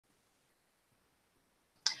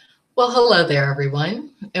Well, hello there,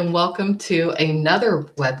 everyone, and welcome to another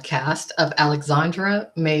webcast of Alexandra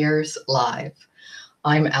Mayers Live.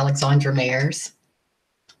 I'm Alexandra Mayers,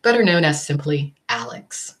 better known as simply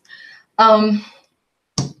Alex. Um,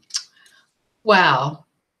 wow,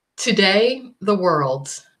 today the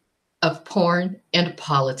worlds of porn and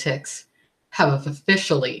politics have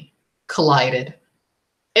officially collided,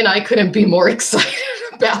 and I couldn't be more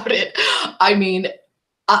excited about it. I mean,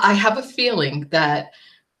 I have a feeling that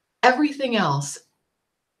everything else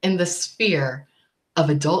in the sphere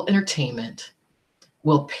of adult entertainment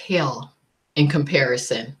will pale in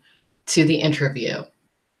comparison to the interview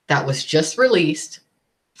that was just released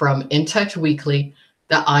from In Touch Weekly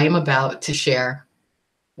that I am about to share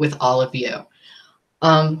with all of you.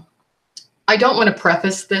 Um, I don't want to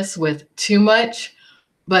preface this with too much,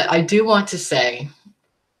 but I do want to say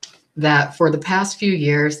that for the past few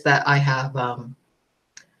years that I have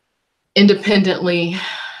independently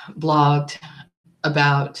blogged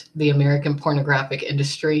about the American pornographic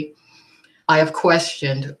industry, I have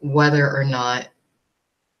questioned whether or not,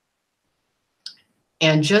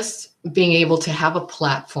 and just being able to have a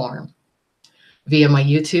platform via my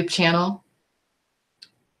YouTube channel,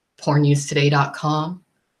 pornnewstoday.com,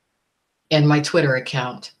 and my Twitter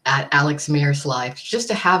account at Alex Mayers Live, just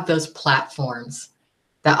to have those platforms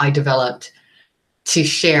that I developed to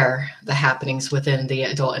share the happenings within the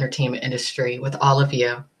adult entertainment industry with all of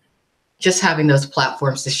you. Just having those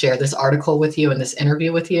platforms to share this article with you and this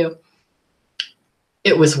interview with you,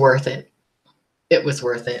 it was worth it. It was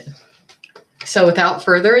worth it. So without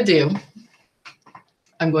further ado,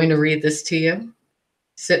 I'm going to read this to you.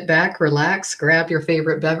 Sit back, relax, grab your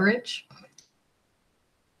favorite beverage.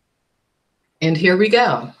 And here we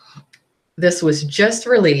go. This was just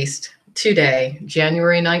released today,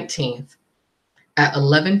 January 19th at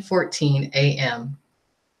 11:14 a.m.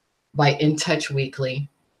 by In Touch Weekly.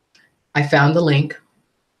 I found the link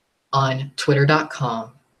on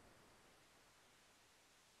twitter.com.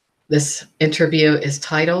 This interview is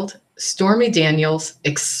titled Stormy Daniels'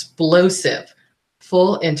 Explosive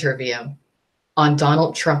Full Interview on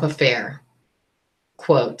Donald Trump Affair.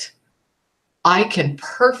 Quote, I can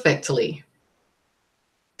perfectly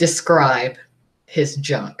describe his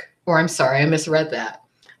junk. Or I'm sorry, I misread that.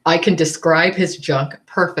 I can describe his junk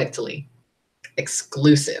perfectly.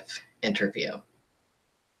 Exclusive interview.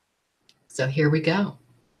 So here we go.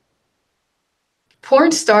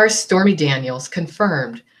 Porn star Stormy Daniels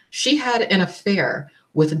confirmed she had an affair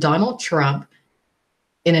with Donald Trump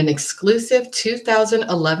in an exclusive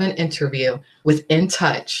 2011 interview with In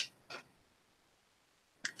Touch.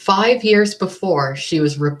 5 years before, she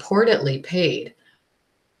was reportedly paid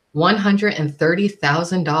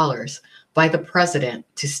 $130,000 by the president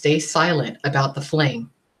to stay silent about the fling.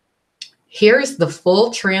 Here's the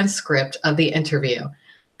full transcript of the interview,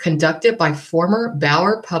 conducted by former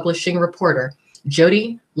Bauer Publishing reporter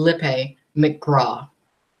Jody Lippe McGraw.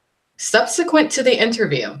 Subsequent to the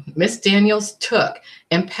interview, Miss Daniels took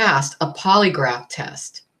and passed a polygraph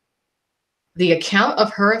test. The account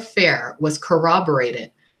of her affair was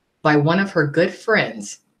corroborated by one of her good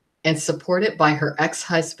friends and supported by her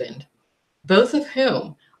ex-husband, both of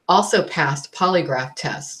whom also passed polygraph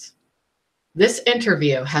tests. This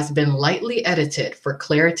interview has been lightly edited for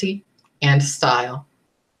clarity and style.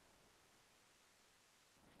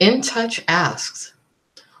 In Touch asks,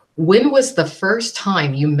 when was the first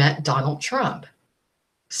time you met Donald Trump?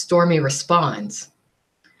 Stormy responds,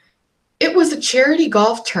 it was a charity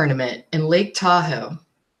golf tournament in Lake Tahoe.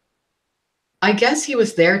 I guess he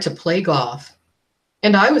was there to play golf,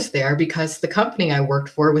 and I was there because the company I worked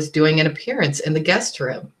for was doing an appearance in the guest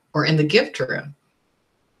room or in the gift room.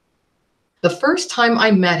 The first time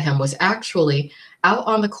I met him was actually out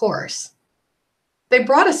on the course. They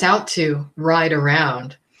brought us out to ride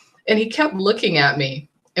around, and he kept looking at me,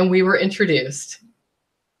 and we were introduced.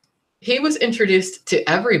 He was introduced to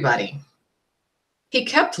everybody. He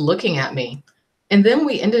kept looking at me, and then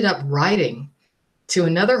we ended up riding to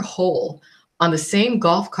another hole on the same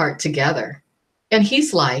golf cart together. And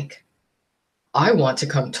he's like, I want to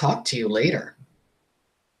come talk to you later.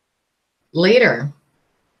 Later,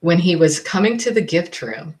 when he was coming to the gift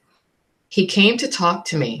room, he came to talk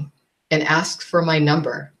to me and asked for my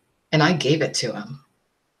number, and I gave it to him.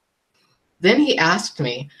 Then he asked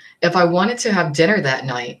me if I wanted to have dinner that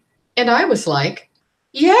night, and I was like,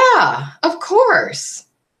 yeah, of course.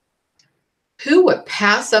 Who would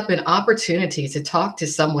pass up an opportunity to talk to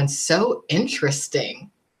someone so interesting?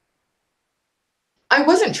 I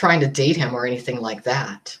wasn't trying to date him or anything like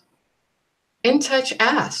that. In Touch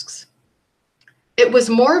asks, it was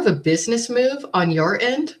more of a business move on your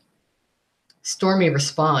end? Stormy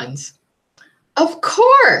responds, Of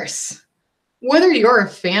course, whether you're a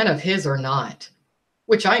fan of his or not,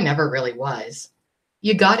 which I never really was,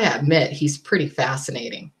 you gotta admit he's pretty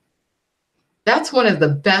fascinating. That's one of the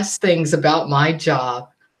best things about my job.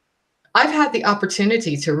 I've had the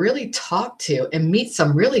opportunity to really talk to and meet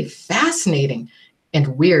some really fascinating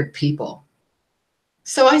and weird people.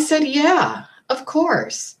 So I said, yeah, of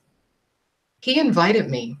course. He invited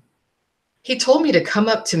me. He told me to come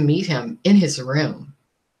up to meet him in his room.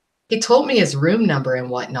 He told me his room number and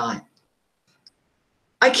whatnot.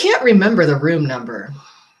 I can't remember the room number,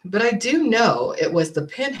 but I do know it was the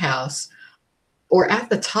penthouse or at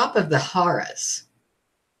the top of the Harras.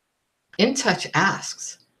 In Touch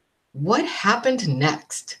asks, what happened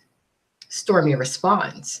next? Stormy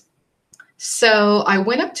responds, so I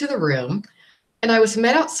went up to the room and I was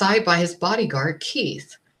met outside by his bodyguard,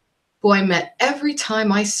 Keith, who I met every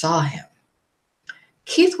time I saw him.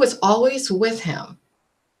 Keith was always with him.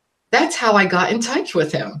 That's how I got in touch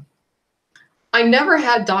with him. I never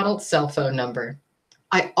had Donald's cell phone number.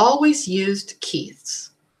 I always used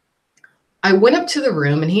Keith's. I went up to the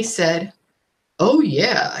room and he said, oh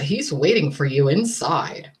yeah, he's waiting for you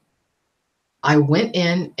inside. I went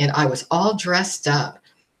in and I was all dressed up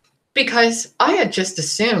because I had just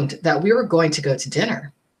assumed that we were going to go to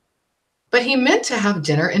dinner. But he meant to have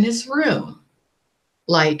dinner in his room.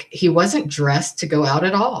 Like he wasn't dressed to go out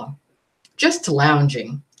at all, just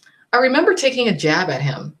lounging. I remember taking a jab at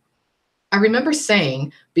him. I remember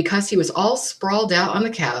saying, because he was all sprawled out on the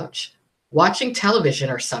couch, watching television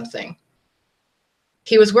or something.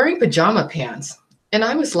 He was wearing pajama pants, and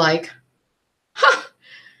I was like, huh,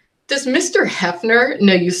 does Mr. Hefner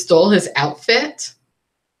know you stole his outfit?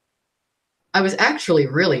 I was actually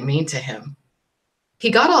really mean to him.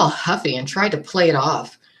 He got all huffy and tried to play it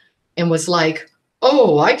off and was like,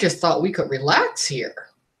 oh, I just thought we could relax here.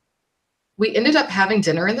 We ended up having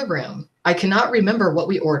dinner in the room. I cannot remember what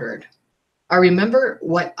we ordered. I remember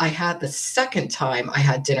what I had the second time I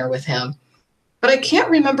had dinner with him, but I can't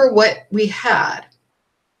remember what we had.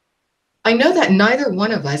 I know that neither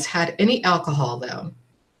one of us had any alcohol, though.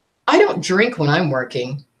 I don't drink when I'm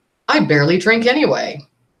working. I barely drink anyway,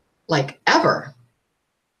 like ever.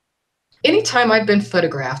 Anytime I've been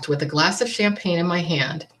photographed with a glass of champagne in my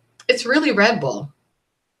hand, it's really Red Bull.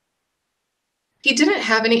 He didn't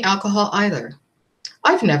have any alcohol either.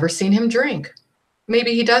 I've never seen him drink.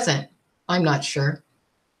 Maybe he doesn't. I'm not sure.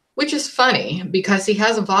 Which is funny because he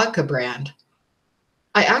has a vodka brand.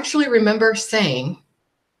 I actually remember saying,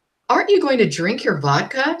 aren't you going to drink your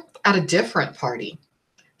vodka at a different party?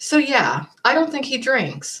 So yeah, I don't think he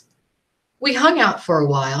drinks. We hung out for a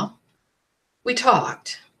while. We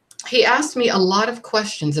talked. He asked me a lot of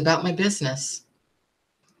questions about my business.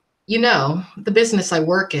 You know, the business I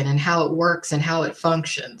work in and how it works and how it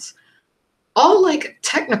functions. All like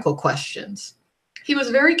technical questions. He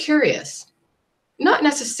was very curious. Not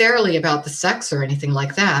necessarily about the sex or anything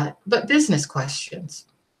like that, but business questions.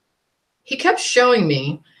 He kept showing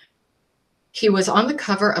me he was on the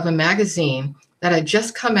cover of a magazine that had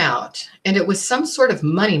just come out, and it was some sort of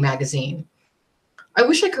money magazine. I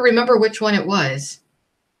wish I could remember which one it was.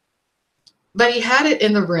 But he had it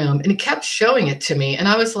in the room, and he kept showing it to me, and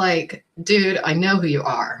I was like, dude, I know who you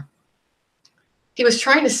are. He was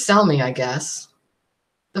trying to sell me, I guess.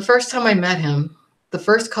 The first time I met him, the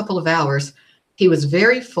first couple of hours, he was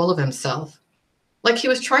very full of himself, like he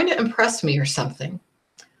was trying to impress me or something.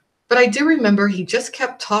 But I do remember he just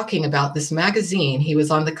kept talking about this magazine he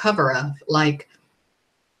was on the cover of, like,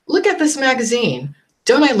 look at this magazine.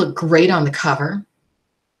 Don't I look great on the cover?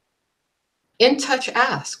 In Touch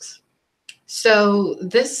asks, so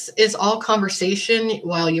this is all conversation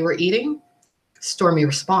while you were eating? Stormy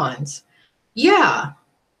responds, yeah,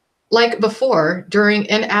 like before, during,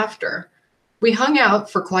 and after. We hung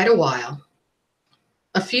out for quite a while.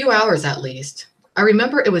 A few hours at least. I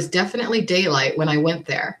remember it was definitely daylight when I went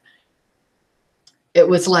there. It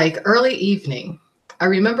was like early evening. I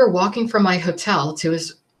remember walking from my hotel to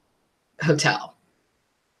his hotel.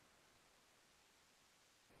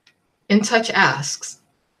 In Touch asks,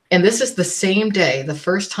 and this is the same day, the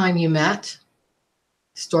first time you met?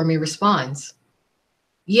 Stormy responds,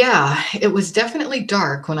 yeah, it was definitely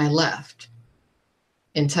dark when I left.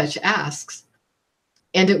 In Touch asks,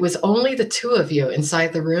 and it was only the two of you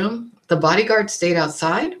inside the room? The bodyguard stayed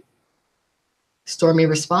outside? Stormy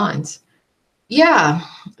responds, yeah,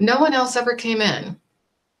 no one else ever came in.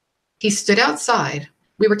 He stood outside.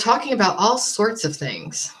 We were talking about all sorts of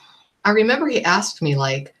things. I remember he asked me,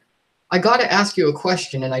 like, I got to ask you a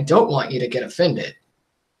question and I don't want you to get offended.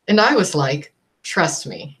 And I was like, trust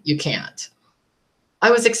me, you can't.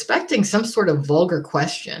 I was expecting some sort of vulgar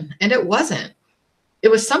question, and it wasn't. It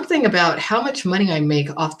was something about how much money I make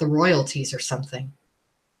off the royalties or something.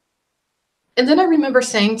 And then I remember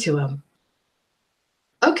saying to him,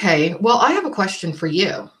 okay, well, I have a question for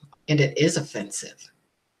you, and it is offensive.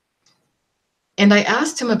 And I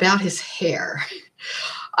asked him about his hair.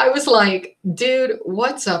 I was like, dude,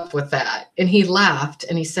 what's up with that? And he laughed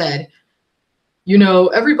and he said,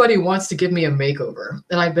 everybody wants to give me a makeover,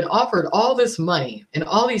 and I've been offered all this money and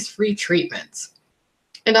all these free treatments.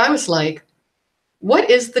 And I was like, what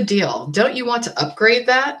is the deal? Don't you want to upgrade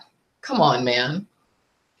that? Come on, man.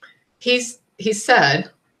 He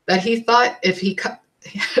said that he thought if he cut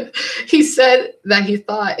he said that he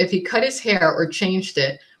thought if he cut his hair or changed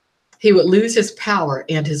it, he would lose his power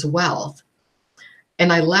and his wealth.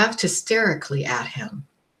 And I laughed hysterically at him.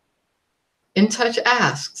 In Touch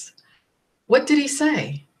asks, what did he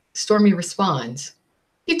say? Stormy responds,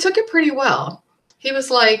 he took it pretty well. He was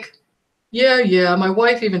like, yeah, my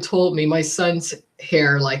wife even told me my son's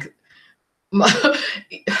hair, I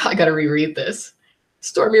gotta reread this.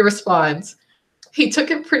 Stormy responds, he took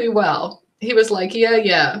it pretty well. He was like,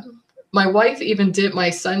 yeah, my wife even did my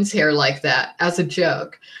son's hair like that as a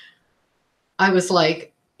joke. I was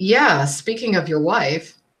like, yeah, speaking of your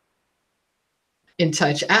wife. In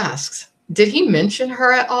Touch asks, did he mention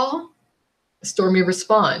her at all? Stormy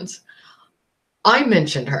responds, I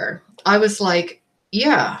mentioned her. I was like,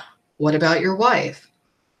 yeah, what about your wife?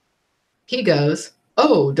 He goes,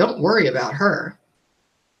 oh, don't worry about her.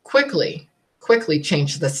 Quickly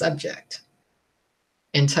change the subject.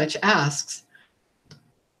 In Touch asks,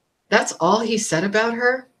 that's all he said about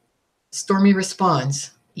her? Stormy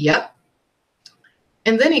responds, yep.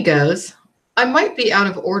 And then he goes, I might be out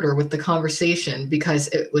of order with the conversation because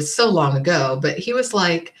it was so long ago, but he was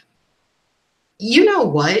like, you know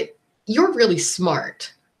what? You're really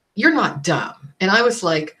smart. You're not dumb. And I was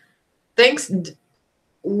like, thanks.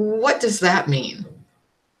 What does that mean?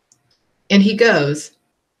 And he goes,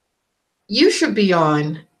 you should be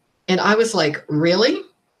on. And I was like, really?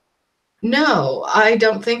 No, I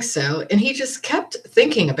don't think so. And he just kept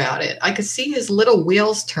thinking about it. I could see his little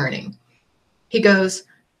wheels turning. He goes,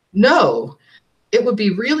 no, it would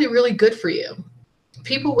be really, really good for you.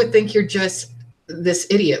 People would think you're just this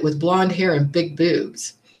idiot with blonde hair and big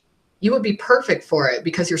boobs. You would be perfect for it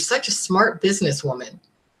because you're such a smart businesswoman.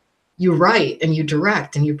 You write and you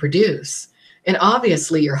direct and you produce. And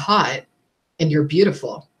obviously you're hot and you're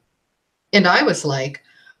beautiful. And I was like,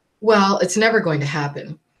 well, it's never going to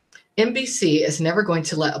happen. NBC is never going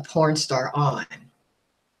to let a porn star on.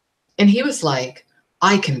 And he was like,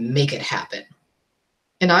 I can make it happen.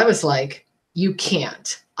 And I was like, you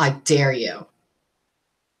can't. I dare you.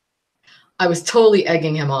 I was totally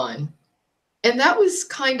egging him on. And that was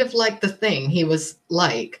kind of like the thing. He was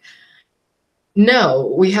like,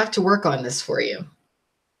 no, we have to work on this for you.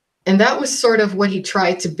 And that was sort of what he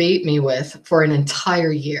tried to bait me with for an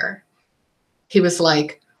entire year. He was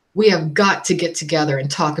like, we have got to get together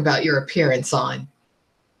and talk about your appearance on.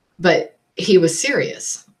 But he was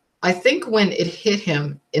serious. I think when it hit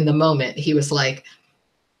him in the moment, he was like,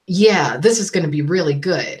 yeah, this is going to be really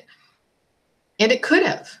good. And it could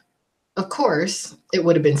have. Of course, it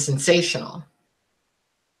would have been sensational.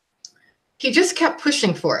 He just kept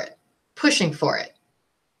pushing for it.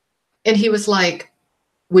 And he was like,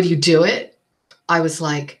 would you do it? I was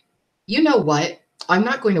like, you know what? I'm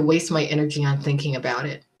not going to waste my energy on thinking about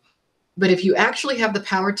it. But if you actually have the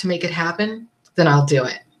power to make it happen, then I'll do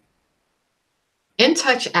it. In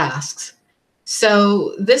Touch asks,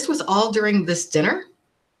 so this was all during this dinner?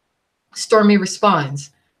 Stormy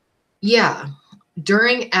responds, yeah,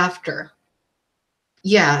 during, after.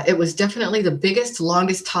 Yeah, it was definitely the biggest,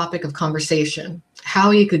 longest topic of conversation,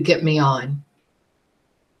 how he could get me on.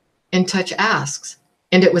 In Touch asks,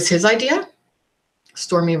 and it was his idea?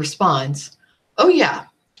 Stormy responds, oh yeah,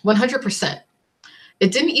 100%.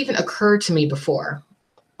 It didn't even occur to me before.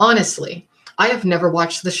 Honestly, I have never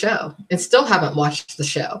watched the show and still haven't watched the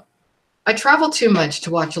show. I travel too much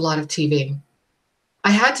to watch a lot of TV. I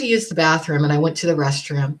had to use the bathroom and I went to the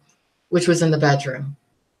restroom, which was in the bedroom.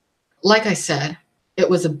 Like I said, it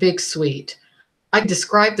was a big suite. I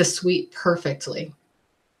described the suite perfectly.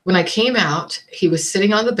 When I came out, he was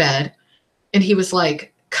sitting on the bed and he was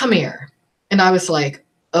like, come here. And I was like,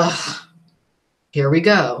 ugh, here we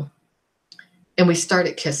go. And we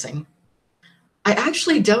started kissing. I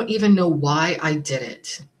actually don't even know why I did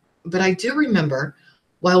it, but I do remember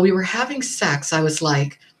while we were having sex, I was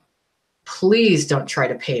like, please don't try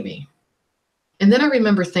to pay me. And then I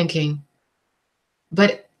remember thinking,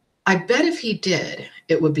 but I bet if he did,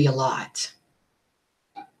 it would be a lot.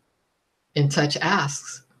 In Touch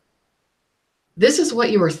asks, this is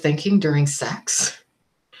what you were thinking during sex?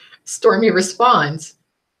 Stormy responds,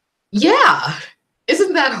 yeah,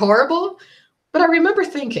 isn't that horrible? But I remember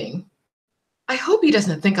thinking, I hope he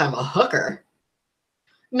doesn't think I'm a hooker.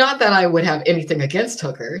 Not that I would have anything against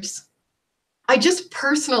hookers. I just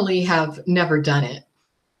personally have never done it.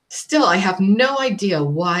 Still, I have no idea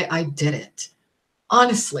why I did it.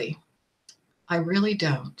 Honestly, I really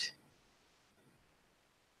don't.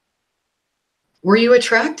 Were you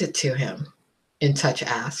attracted to him? In Touch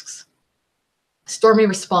asks. Stormy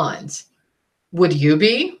responds, would you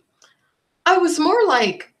be? I was more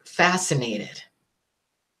like fascinated.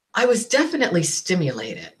 I was definitely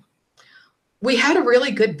stimulated. We had a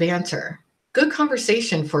really good banter, good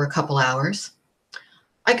conversation for a couple hours.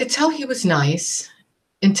 I could tell he was nice,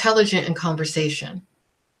 intelligent in conversation.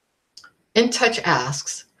 In Touch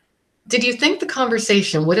asks, did you think the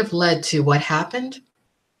conversation would have led to what happened?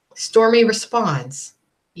 Stormy responds,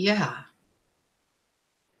 yeah.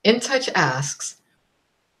 In Touch asks,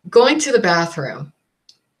 going to the bathroom,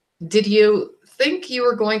 did you think you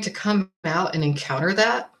were going to come out and encounter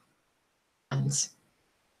that?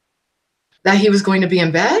 That he was going to be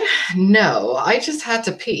in bed? No, I just had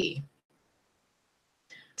to pee.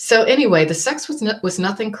 So anyway, the sex was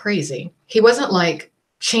nothing crazy. He wasn't like,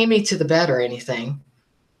 chain me to the bed or anything.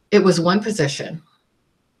 It was one position.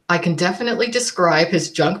 I can definitely describe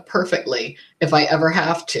his junk perfectly if I ever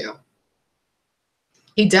have to.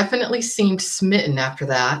 He definitely seemed smitten after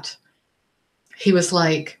that. He was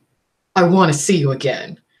like, I want to see you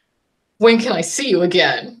again. When can I see you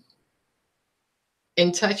again?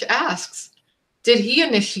 In Touch asks, did he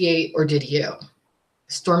initiate or did you?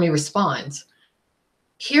 Stormy responds,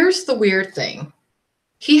 here's the weird thing.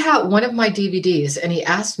 He had one of my DVDs and he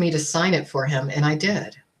asked me to sign it for him, and I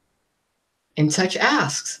did. In Touch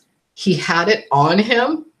asks, he had it on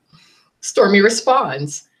him? Stormy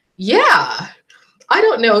responds, yeah. I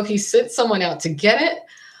don't know if he sent someone out to get it.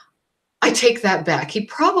 I take that back. He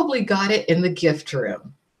probably got it in the gift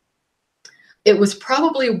room. It was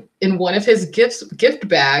probably in one of his gift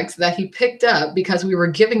bags that he picked up because we were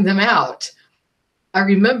giving them out. I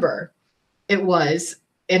remember it was,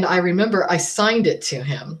 and I remember I signed it to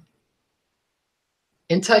him.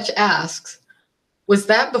 In Touch asks, was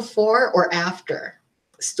that before or after?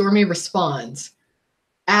 Stormy responds,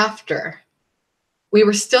 after. We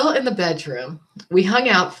were still in the bedroom. We hung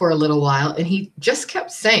out for a little while and he just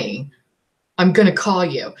kept saying, I'm going to call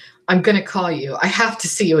you. I'm going to call you. I have to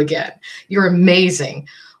see you again. You're amazing.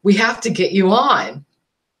 We have to get you on.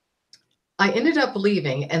 I ended up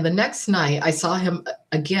leaving, and the next night I saw him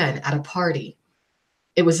again at a party.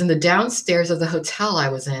 It was in the downstairs of the hotel I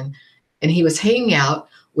was in, and he was hanging out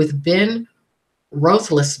with Ben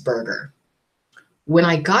Roethlisberger. When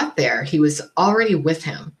I got there, he was already with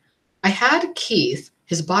him. I had Keith,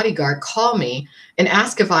 his bodyguard, call me and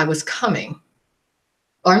ask if I was coming.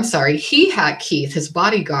 Or I'm sorry, he had Keith, his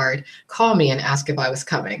bodyguard, call me and ask if I was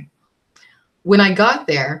coming. When I got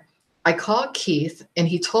there, I called Keith and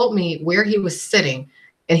he told me where he was sitting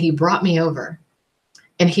and he brought me over.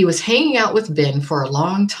 And he was hanging out with Ben for a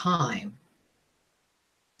long time.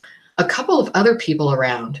 A couple of other people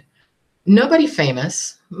around. Nobody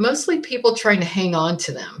famous, mostly people trying to hang on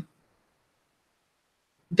to them.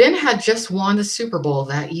 Ben had just won the Super Bowl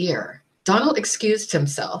that year. Donald excused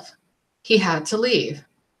himself. He had to leave.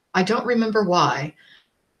 I don't remember why.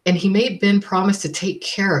 And he made Ben promise to take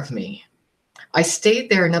care of me. I stayed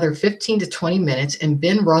there another 15 to 20 minutes, and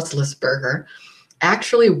Ben Roethlisberger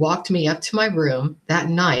actually walked me up to my room that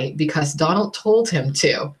night because Donald told him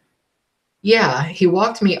to. Yeah, he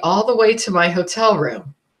walked me all the way to my hotel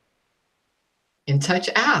room. In Touch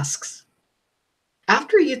asks,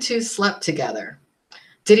 after you two slept together,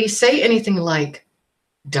 did he say anything like,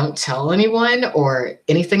 don't tell anyone, or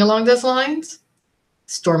anything along those lines?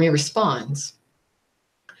 Stormy responds,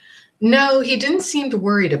 no, he didn't seem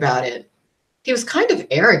worried about it. He was kind of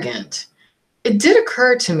arrogant. It did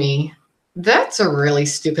occur to me, that's a really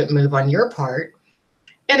stupid move on your part.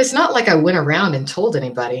 And it's not like I went around and told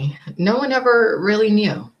anybody. No one ever really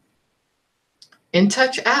knew. In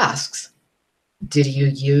Touch asks, did you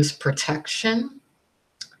use protection?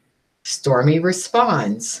 Stormy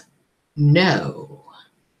responds, no.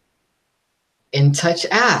 In Touch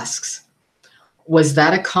asks, was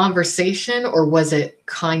that a conversation or was it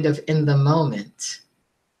kind of in the moment?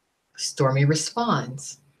 Stormy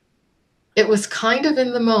responds, it was kind of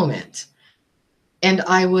in the moment. And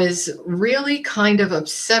I was really kind of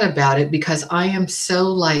upset about it because I am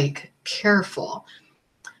so careful.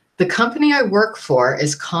 The company I work for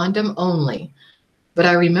is condom only, but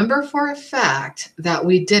I remember for a fact that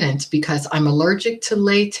we didn't because I'm allergic to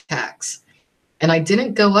latex and I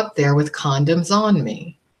didn't go up there with condoms on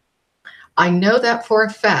me. I know that for a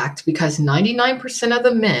fact because 99% of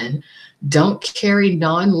the men don't carry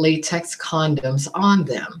non-latex condoms on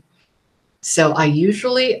them. So I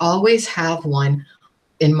usually always have one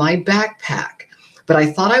in my backpack, but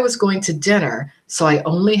I thought I was going to dinner, so I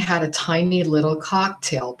only had a tiny little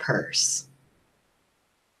cocktail purse.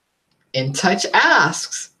 In Touch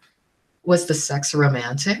asks, was the sex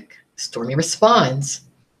romantic? Stormy responds,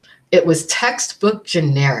 it was textbook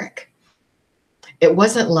generic. It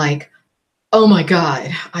wasn't like, oh my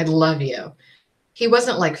God, I love you. He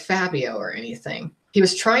wasn't like Fabio or anything. He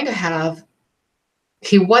wasn't trying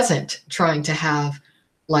to have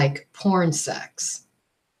like porn sex.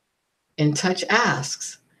 In Touch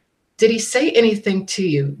asks, did he say anything to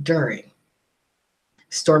you during?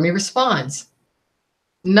 Stormy responds,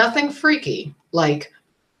 nothing freaky, like,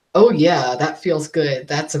 oh yeah, that feels good,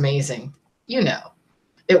 that's amazing. You know,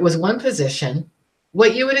 it was one position,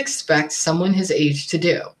 what you would expect someone his age to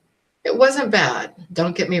do. It wasn't bad,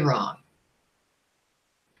 don't get me wrong.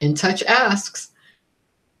 In Touch asks,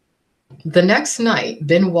 the next night,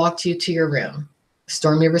 Ben walked you to your room.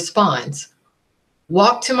 Stormy responds,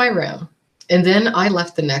 walked to my room, and then I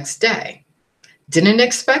left the next day. Didn't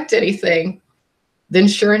expect anything. Then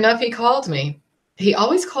sure enough, he called me. He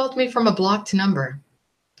always called me from a blocked number.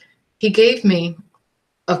 He gave me,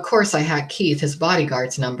 of course I had Keith, his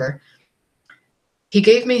bodyguard's number. He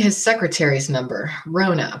gave me his secretary's number,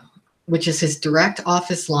 Rona, which is his direct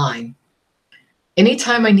office line.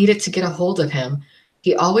 Anytime I needed to get a hold of him,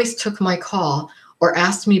 he always took my call or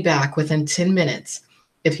asked me back within 10 minutes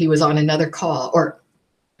if he was on another call. Or,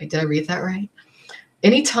 did I read that right?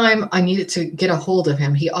 Anytime I needed to get a hold of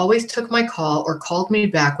him, he always took my call or called me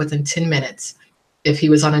back within 10 minutes if he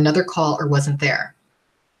was on another call or wasn't there.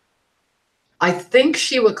 I think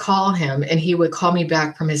she would call him and he would call me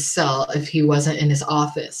back from his cell if he wasn't in his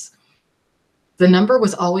office. The number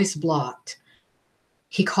was always blocked.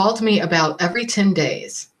 He called me about every 10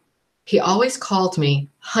 days. He always called me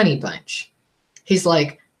Honey Bunch. He's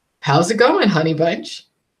like, how's it going, Honey Bunch?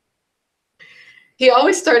 He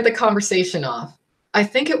always started the conversation off. I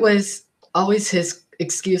think it was always his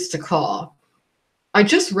excuse to call. I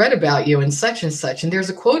just read about you in such and such, and there's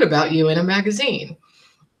a quote about you in a magazine.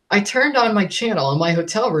 I turned on my channel in my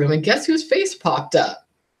hotel room, and guess whose face popped up?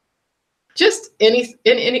 Just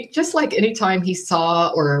like any time he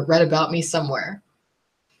saw or read about me somewhere.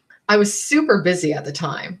 I was super busy at the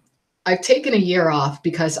time. I've taken a year off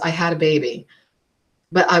because I had a baby,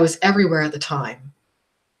 but I was everywhere at the time.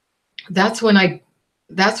 That's when I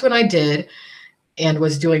did and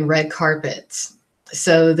was doing red carpets.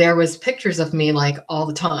 So there was pictures of me like all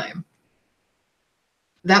the time.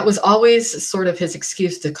 That was always sort of his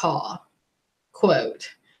excuse to call. Quote,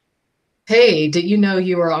 hey, did you know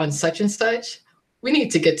you were on such and such? We need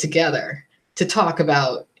to get together to talk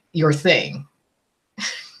about your thing.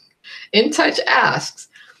 In Touch asks,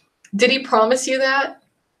 did he promise you that?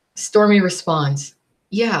 Stormy responds,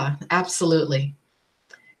 yeah, absolutely.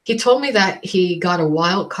 He told me that he got a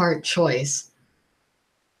wild card choice,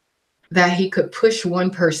 that he could push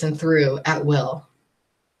one person through at will.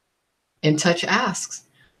 In Touch asks,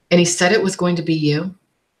 and he said it was going to be you?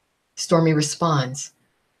 Stormy responds,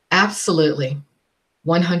 absolutely,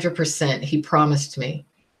 100%, he promised me.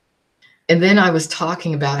 And then I was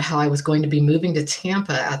talking about how I was going to be moving to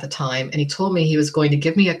Tampa at the time, and he told me he was going to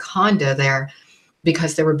give me a condo there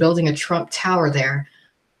because they were building a Trump Tower there,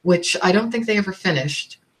 which I don't think they ever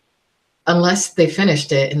finished, unless they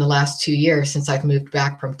finished it in the last 2 years since I've moved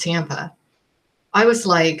back from Tampa. I was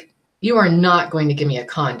like, you are not going to give me a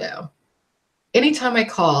condo. Anytime I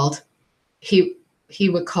called, he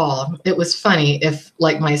would call. It was funny if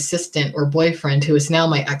like my assistant or boyfriend, who is now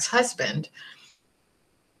my ex-husband,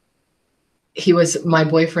 he was my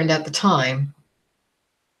boyfriend at the time,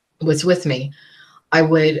 was with me, I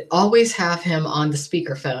would always have him on the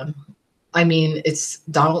speakerphone. I mean, it's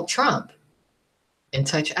Donald Trump. In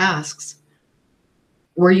Touch asks,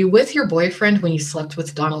 were you with your boyfriend when you slept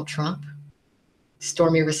with Donald Trump?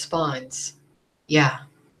 Stormy responds, yeah.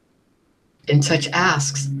 In Touch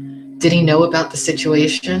asks, did he know about the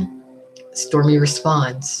situation? Stormy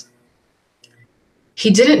responds, he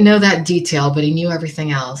didn't know that detail, but he knew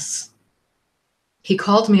everything else. He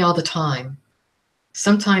called me all the time.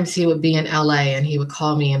 Sometimes he would be in LA and he would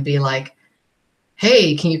call me and be like,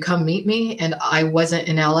 hey, can you come meet me? And I wasn't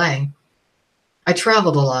in LA. I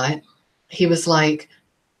traveled a lot. He was like,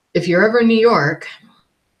 if you're ever in New York,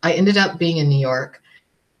 I ended up being in New York.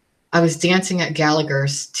 I was dancing at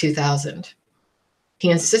Gallagher's 2000.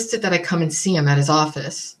 He insisted that I come and see him at his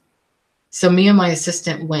office. So me and my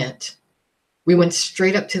assistant went. We went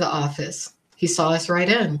straight up to the office. He saw us right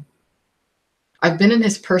in. I've been in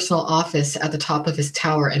his personal office at the top of his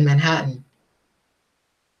tower in Manhattan.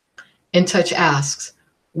 In Touch asks,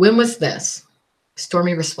 when was this?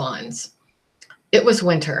 Stormy responds, it was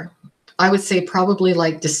winter. I would say probably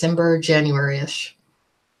like December, January-ish.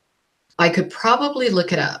 I could probably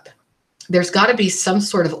look it up. There's got to be some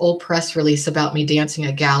sort of old press release about me dancing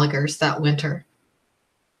at Gallagher's that winter.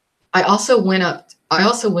 I also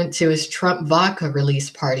went to his Trump vodka release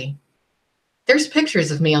party. There's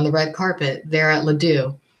pictures of me on the red carpet there at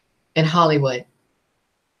Ledoux in Hollywood.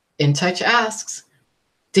 In Touch asks,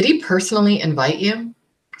 did he personally invite you?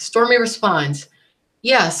 Stormy responds,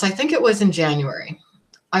 yes, I think it was in January.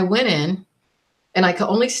 I went in and I could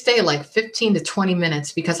only stay like 15 to 20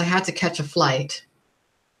 minutes because I had to catch a flight.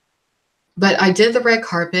 But I did the red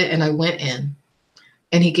carpet and I went in,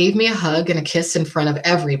 and he gave me a hug and a kiss in front of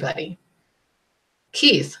everybody.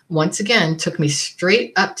 Keith, once again, took me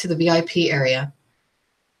straight up to the VIP area.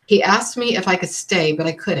 He asked me if I could stay, but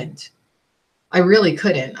I couldn't. I really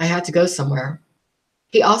couldn't. I had to go somewhere.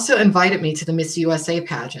 He also invited me to the Miss USA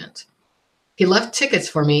pageant. He left tickets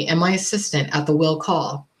for me and my assistant at the will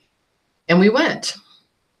call, and we went.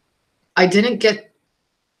 I didn't get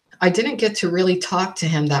to really talk to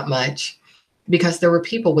him that much because there were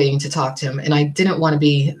people waiting to talk to him, and I didn't want to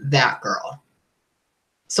be that girl.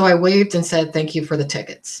 So I waved and said, thank you for the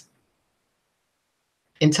tickets.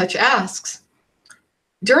 In Touch asks,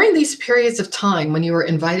 during these periods of time when you were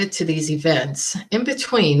invited to these events, in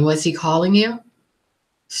between, was he calling you?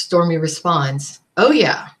 Stormy responds, oh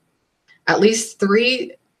yeah, at least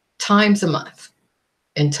 3 times a month.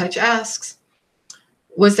 In Touch asks,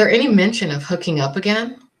 was there any mention of hooking up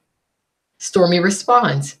again? Stormy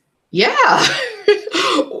responds, yeah.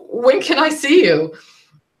 When can I see you?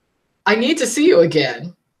 I need to see you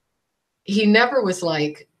again. He never was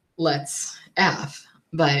like, let's F,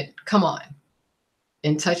 but come on.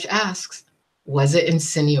 In Touch asks, was it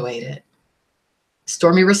insinuated?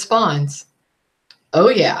 Stormy responds, oh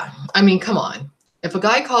yeah. I mean, come on. If a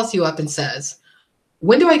guy calls you up and says,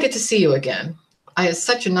 when do I get to see you again? I had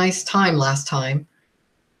such a nice time last time.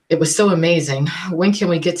 It was so amazing. When can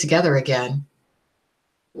we get together again?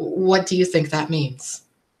 What do you think that means?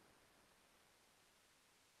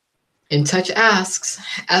 In Touch asks,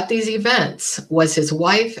 at these events, was his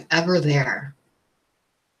wife ever there?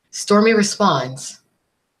 Stormy responds,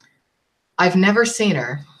 I've never seen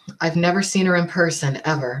her. I've never seen her in person,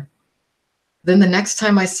 ever. Then the next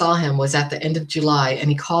time I saw him was at the end of July, and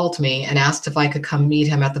he called me and asked if I could come meet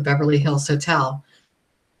him at the Beverly Hills Hotel.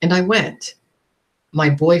 And I went. My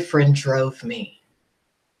boyfriend drove me.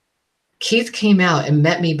 Keith came out and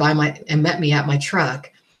met me at my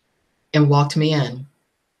truck and walked me in.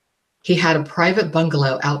 He had a private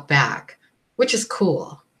bungalow out back, which is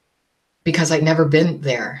cool because I'd never been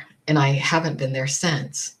there and I haven't been there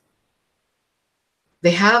since.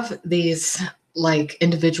 They have these like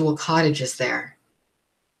individual cottages there.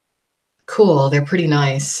 Cool, they're pretty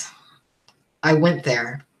nice. I went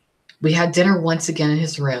there. We had dinner once again in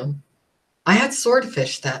his room. I had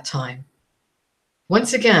swordfish that time.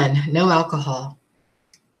 Once again, no alcohol.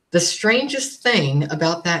 The strangest thing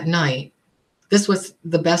about that night, this was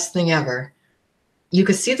the best thing ever. You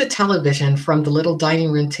could see the television from the little dining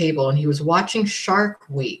room table, and he was watching Shark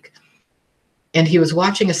Week. And he was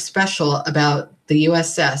watching a special about the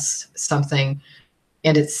USS something,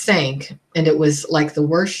 and it sank, and it was like the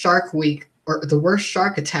worst Shark Week or the worst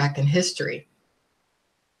shark attack in history.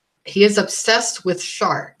 He is obsessed with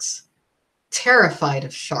sharks, terrified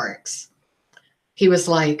of sharks. He was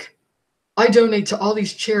like, I donate to all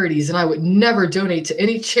these charities, and I would never donate to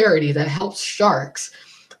any charity that helps sharks.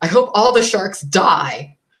 I hope all the sharks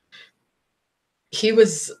die. He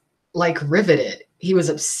was like riveted. He was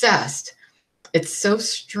obsessed. It's so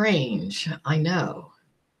strange, I know.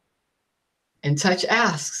 In Touch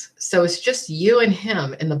asks, so it's just you and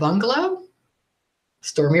him in the bungalow?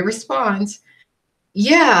 Stormy responds,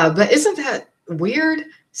 yeah, but isn't that weird?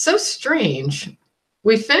 So strange.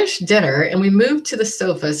 We finished dinner and we moved to the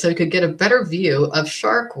sofa so we could get a better view of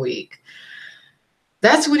Shark Week.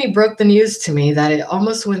 That's when he broke the news to me that it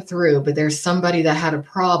almost went through, but there's somebody that had a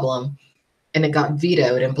problem and it got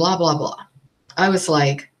vetoed and blah, blah, blah. I was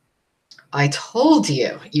like, I told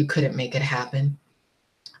you you couldn't make it happen.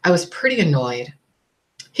 I was pretty annoyed.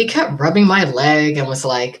 He kept rubbing my leg and was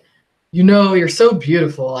like, you know, you're so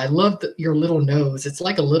beautiful. I love your little nose. It's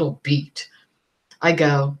like a little beet. I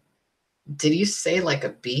go, did you say like a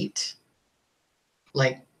beet?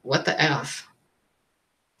 Like, what the F?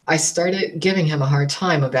 I started giving him a hard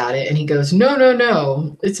time about it, and he goes, no, no,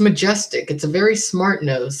 no. It's majestic. It's a very smart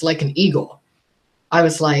nose, like an eagle. I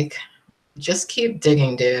was like, just keep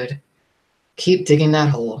digging, dude. Keep digging that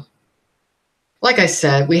hole. Like I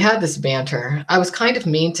said, we had this banter. I was kind of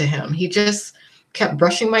mean to him. He just kept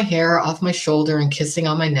brushing my hair off my shoulder and kissing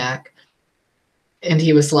on my neck. And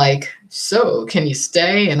he was like, "So, can you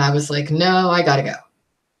stay?" And I was like, "No, I gotta go."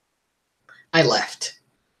 I left.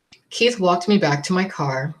 Keith walked me back to my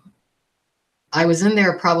car. I was in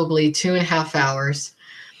there probably 2.5 hours.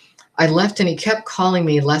 I left and he kept calling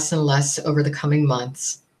me less and less over the coming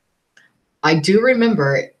months. I do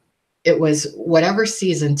remember it was whatever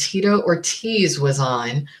season Tito Ortiz was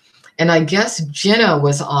on. And I guess Jenna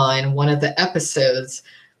was on one of the episodes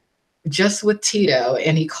just with Tito.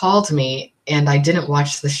 And he called me and I didn't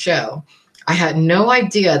watch the show. I had no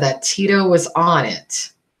idea that Tito was on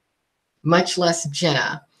it, much less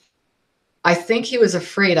Jenna. I think he was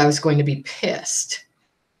afraid I was going to be pissed.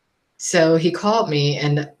 So he called me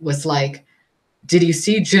and was like, "Did you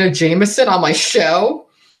see Jenna Jameson on my show?"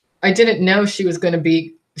 I didn't know she was going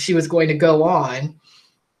to go on.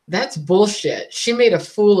 "That's bullshit. She made a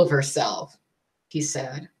fool of herself," he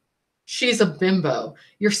said. "She's a bimbo.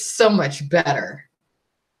 You're so much better."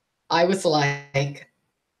 I was like,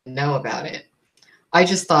 "Know about it." I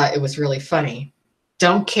just thought it was really funny.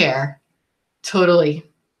 Don't care. Totally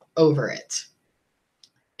over it.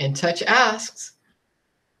 In Touch asks,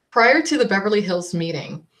 prior to the Beverly Hills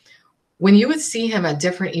meeting, when you would see him at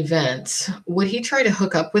different events, would he try to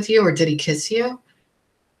hook up with you or did he kiss you?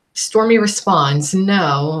 Stormy responds,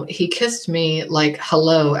 "No, he kissed me like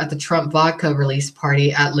hello at the Trump vodka release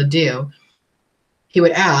party at Ladue." He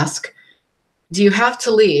would ask, "Do you have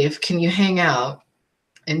to leave? Can you hang out?"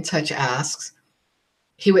 In Touch asks,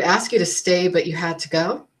 he would ask you to stay, but you had to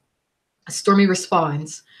go? Stormy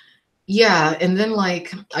responds, "Yeah, and then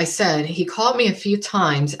like I said, he called me a few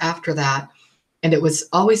times after that, and it was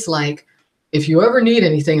always like, 'If you ever need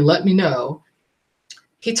anything, let me know.'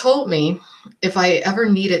 He told me if I ever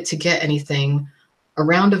needed to get anything, a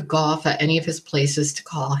round of golf at any of his places, to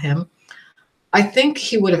call him. I think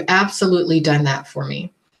he would have absolutely done that for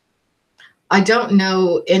me. I don't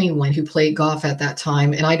know anyone who played golf at that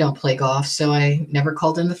time, and I don't play golf, so I never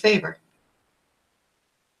called in the favor."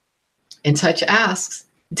 In Touch asks,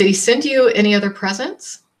 "Did he send you any other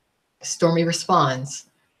presents?" Stormy responds,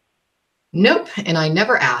 "Nope, and I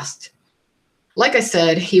never asked. Like I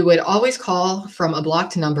said, he would always call from a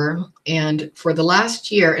blocked number, and for the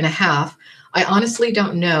last year and a half, I honestly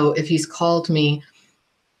don't know if he's called me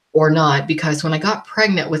or not, because when I got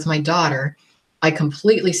pregnant with my daughter, I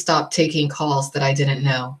completely stopped taking calls that I didn't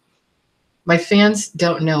know. My fans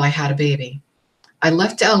don't know I had a baby. I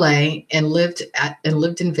left LA and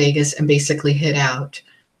lived in Vegas and basically hid out.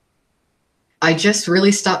 I just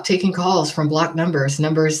really stopped taking calls from blocked numbers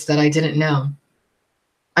that I didn't know.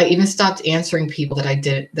 I even stopped answering people that I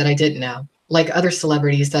didn't know, like other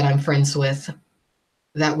celebrities that I'm friends with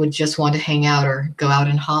that would just want to hang out or go out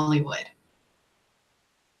in Hollywood."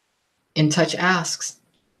 In Touch asks,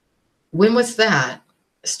 "When was that?"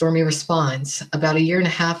 Stormy responds, "About a year and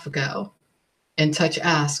a half ago." In Touch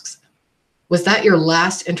asks, "Was that your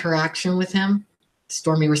last interaction with him?"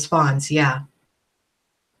 Stormy responds, "Yeah."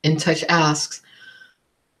 In Touch asks,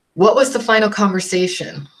 "What was the final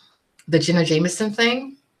conversation? The Jenna Jameson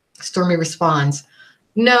thing?" Stormy responds,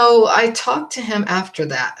 "No, I talked to him after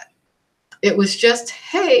that. It was just,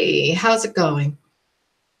 'Hey, how's it going?'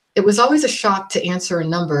 It was always a shock to answer a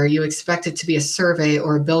number you expected to be a survey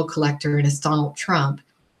or a bill collector, and it's Donald Trump.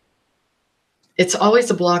 It's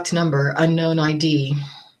always a blocked number, unknown ID,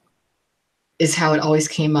 is how it always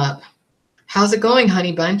came up. 'How's it going,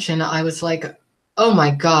 honey bunch?' And I was like, oh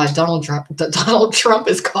my God, Donald Trump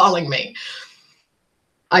is calling me.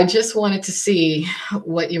 I just wanted to see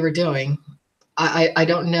what you were doing. I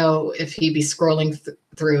don't know if he'd be scrolling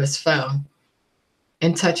through his phone."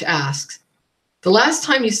 In Touch asks, "The last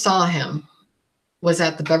time you saw him was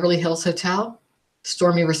at the Beverly Hills Hotel?"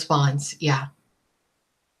 Stormy responds, "Yeah."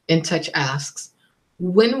 In Touch asks,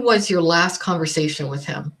 "When was your last conversation with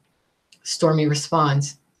him?" Stormy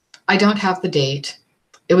responds, "I don't have the date.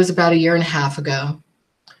 It was about a year and a half ago.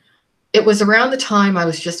 It was around the time I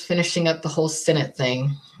was just finishing up the whole Senate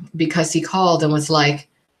thing, because he called and was like,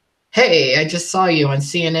 'Hey, I just saw you on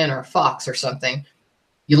CNN or Fox or something.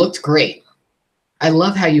 You looked great. I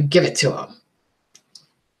love how you give it to him.'"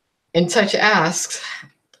 In Touch asks,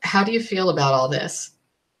 "How do you feel about all this?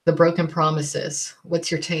 The broken promises.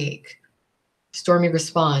 What's your take?" Stormy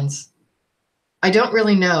responds, "I don't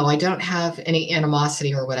really know. I don't have any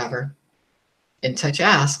animosity or whatever." In Touch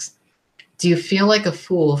asks, "Do you feel like a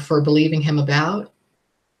fool for believing him about?"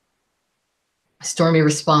 Stormy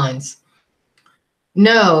responds,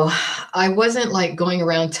 "No, I wasn't like going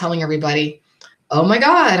around telling everybody, 'Oh my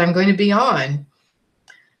God, I'm going to be on.'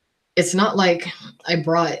 It's not like I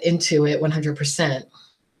brought into it 100%.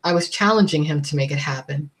 I was challenging him to make it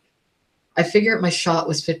happen. I figured my shot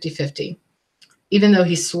was 50-50, even though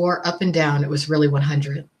he swore up and down it was really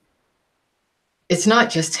 100. It's not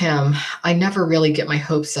just him. I never really get my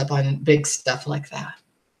hopes up on big stuff like that.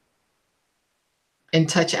 In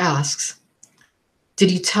Touch asks, did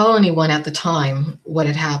you tell anyone at the time what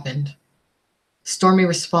had happened? Stormy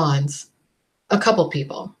responds, a couple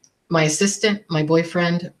people. My assistant, my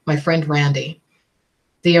boyfriend, my friend Randy,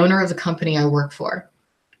 the owner of the company I work for.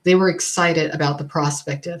 They were excited about the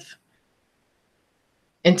prospect of.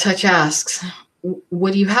 In Touch asks,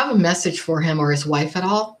 would you have a message for him or his wife at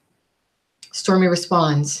all? Stormy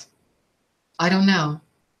responds, I don't know.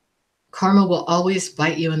 Karma will always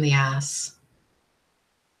bite you in the ass.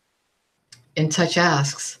 In Touch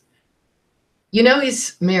asks, you know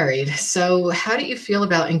he's married, so how do you feel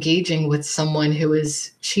about engaging with someone who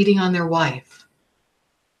is cheating on their wife?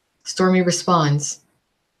 Stormy responds,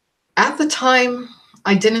 at the time,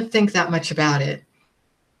 I didn't think that much about it.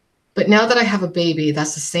 But now that I have a baby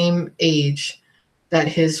that's the same age that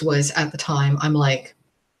his was at the time, I'm like,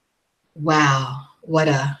 wow, what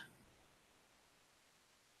a...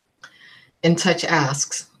 In Touch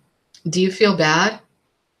asks, do you feel bad?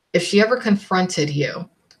 If she ever confronted you,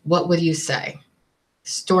 what would you say?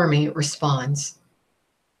 Stormy responds,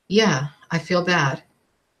 yeah, I feel bad.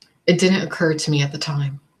 It didn't occur to me at the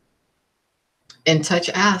time. In Touch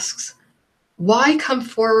asks, why come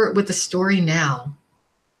forward with the story now?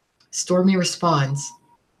 Stormy responds,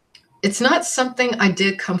 it's not something I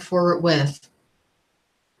did come forward with.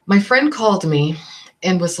 My friend called me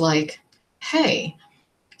and was like, hey,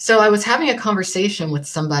 so I was having a conversation with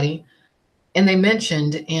somebody and they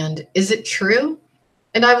mentioned, and is it true?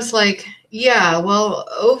 And I was like, yeah, well,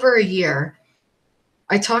 over a year.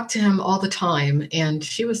 I talk to him all the time. And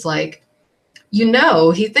she was like,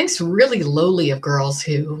 he thinks really lowly of girls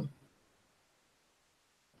who...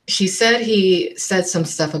 She said he said some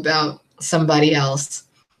stuff about somebody else.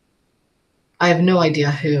 I have no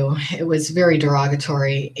idea who. It was very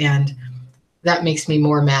derogatory, and that makes me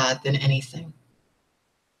more mad than anything.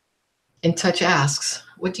 In Touch asks,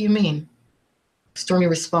 what do you mean? Stormy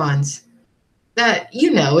responds, that,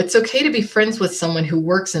 it's okay to be friends with someone who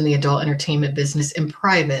works in the adult entertainment business in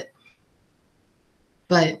private,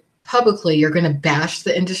 but publicly you're going to bash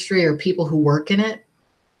the industry or people who work in it.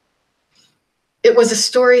 It was a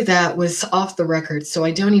story that was off the record, so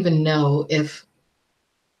I don't even know if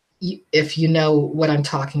you know what I'm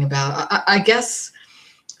talking about. I guess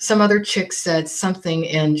some other chick said something,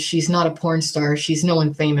 and she's not a porn star. She's no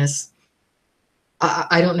one famous.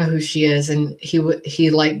 I don't know who she is. And he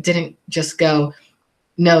didn't just go,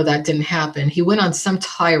 no, that didn't happen. He went on some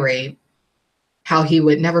tirade, how he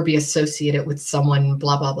would never be associated with someone,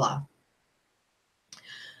 blah, blah, blah.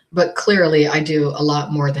 But clearly I do a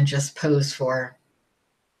lot more than just pose for her.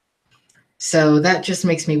 So that just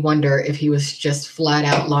makes me wonder if he was just flat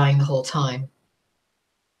out lying the whole time.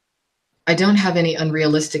 I don't have any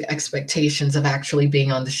unrealistic expectations of actually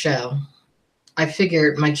being on the show. I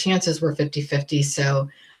figured my chances were 50-50, so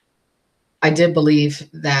I did believe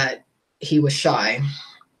that he was shy.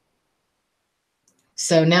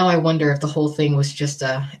 So now I wonder if the whole thing was just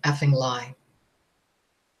a effing lie.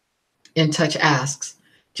 In Touch asks,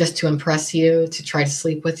 just to impress you, to try to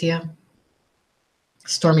sleep with you?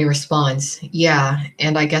 Stormy responds, yeah,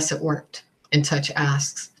 and I guess it worked. In Touch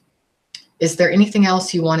asks, is there anything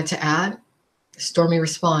else you wanted to add? Stormy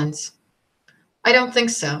responds, I don't think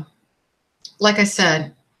so. Like I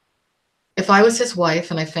said, if I was his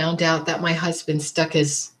wife and I found out that my husband stuck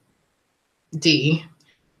his D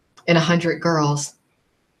in 100 girls,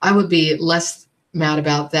 I would be less mad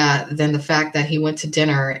about that than the fact that he went to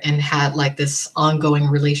dinner and had like this ongoing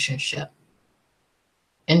relationship.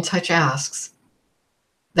 In Touch asks,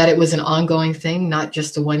 that it was an ongoing thing, not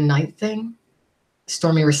just a one-night thing?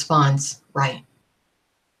 Stormy responds, right.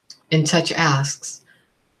 In Touch asks,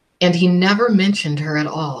 and he never mentioned her at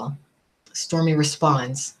all? Stormy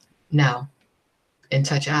responds, no. In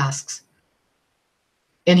Touch asks,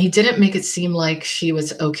 and he didn't make it seem like she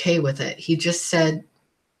was okay with it. He just said,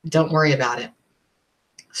 don't worry about it.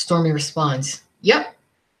 Stormy responds, yep.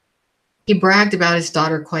 He bragged about his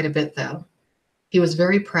daughter quite a bit, though. He was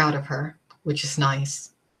very proud of her, which is nice.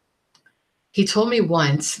 He told me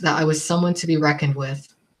once that I was someone to be reckoned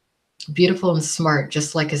with, beautiful and smart,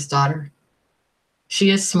 just like his daughter. She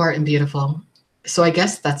is smart and beautiful, so I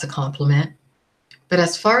guess that's a compliment. But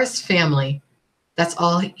as far as family, that's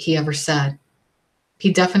all he ever said.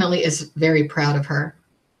 He definitely is very proud of her,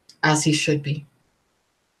 as he should be.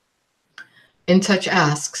 In Touch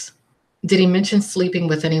asks, did he mention sleeping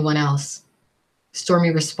with anyone else?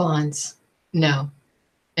 Stormy responds, no.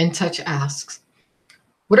 In Touch asks,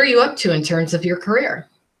 what are you up to in terms of your career?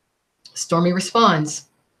 Stormy responds,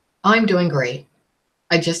 I'm doing great.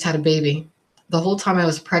 I just had a baby. The whole time I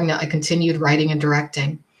was pregnant, I continued writing and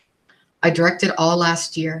directing. I directed all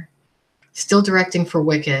last year, still directing for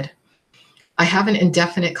Wicked. I have an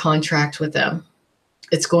indefinite contract with them.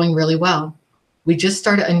 It's going really well. We just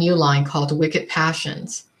started a new line called Wicked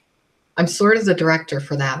Passions. I'm sort of the director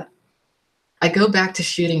for that. I go back to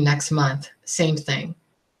shooting next month. Same thing.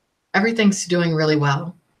 Everything's doing really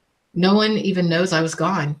well. No one even knows I was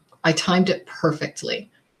gone. I timed it perfectly.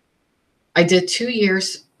 I did 2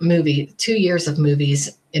 years of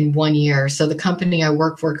movies in 1 year, so the company I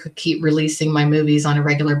work for could keep releasing my movies on a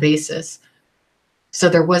regular basis. So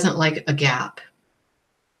there wasn't like a gap.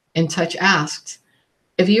 In Touch asked,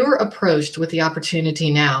 if you were approached with the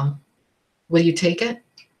opportunity now, will you take it?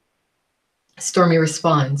 Stormy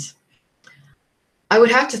responds, I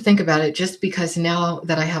would have to think about it just because now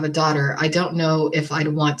that I have a daughter, I don't know if I'd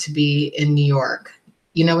want to be in New York.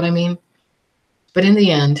 You know what I mean? But in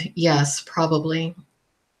the end, yes, probably.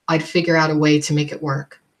 I'd figure out a way to make it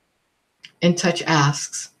work. In Touch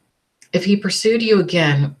asks, if he pursued you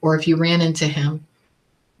again or if you ran into him,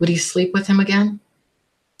 would you sleep with him again?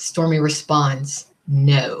 Stormy responds,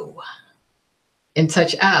 no. In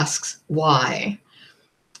Touch asks, why?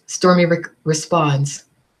 Stormy responds,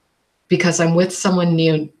 because I'm with someone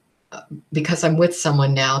now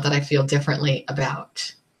that I feel differently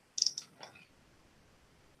about.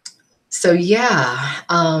 So yeah,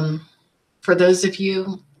 for those of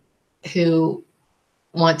you who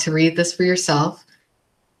want to read this for yourself,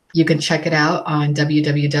 you can check it out on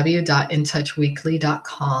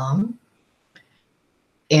www.intouchweekly.com.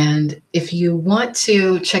 And if you want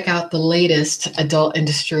to check out the latest adult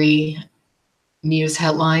industry news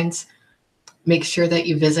headlines, make sure that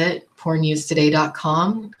you visit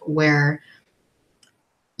pornnewstoday.com, where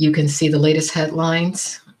you can see the latest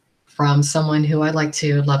headlines from someone who I like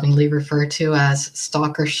to lovingly refer to as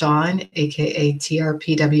Stalker Sean, aka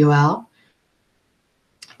TRPWL.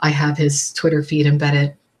 I have his Twitter feed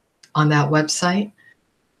embedded on that website.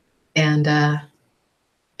 And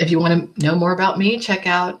if you want to know more about me, check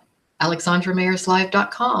out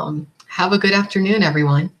alexandramayerslive.com. Have a good afternoon,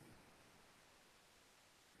 everyone.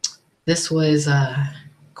 This was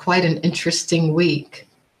quite an interesting week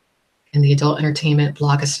in the adult entertainment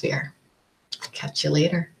blogosphere. Catch you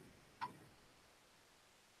later.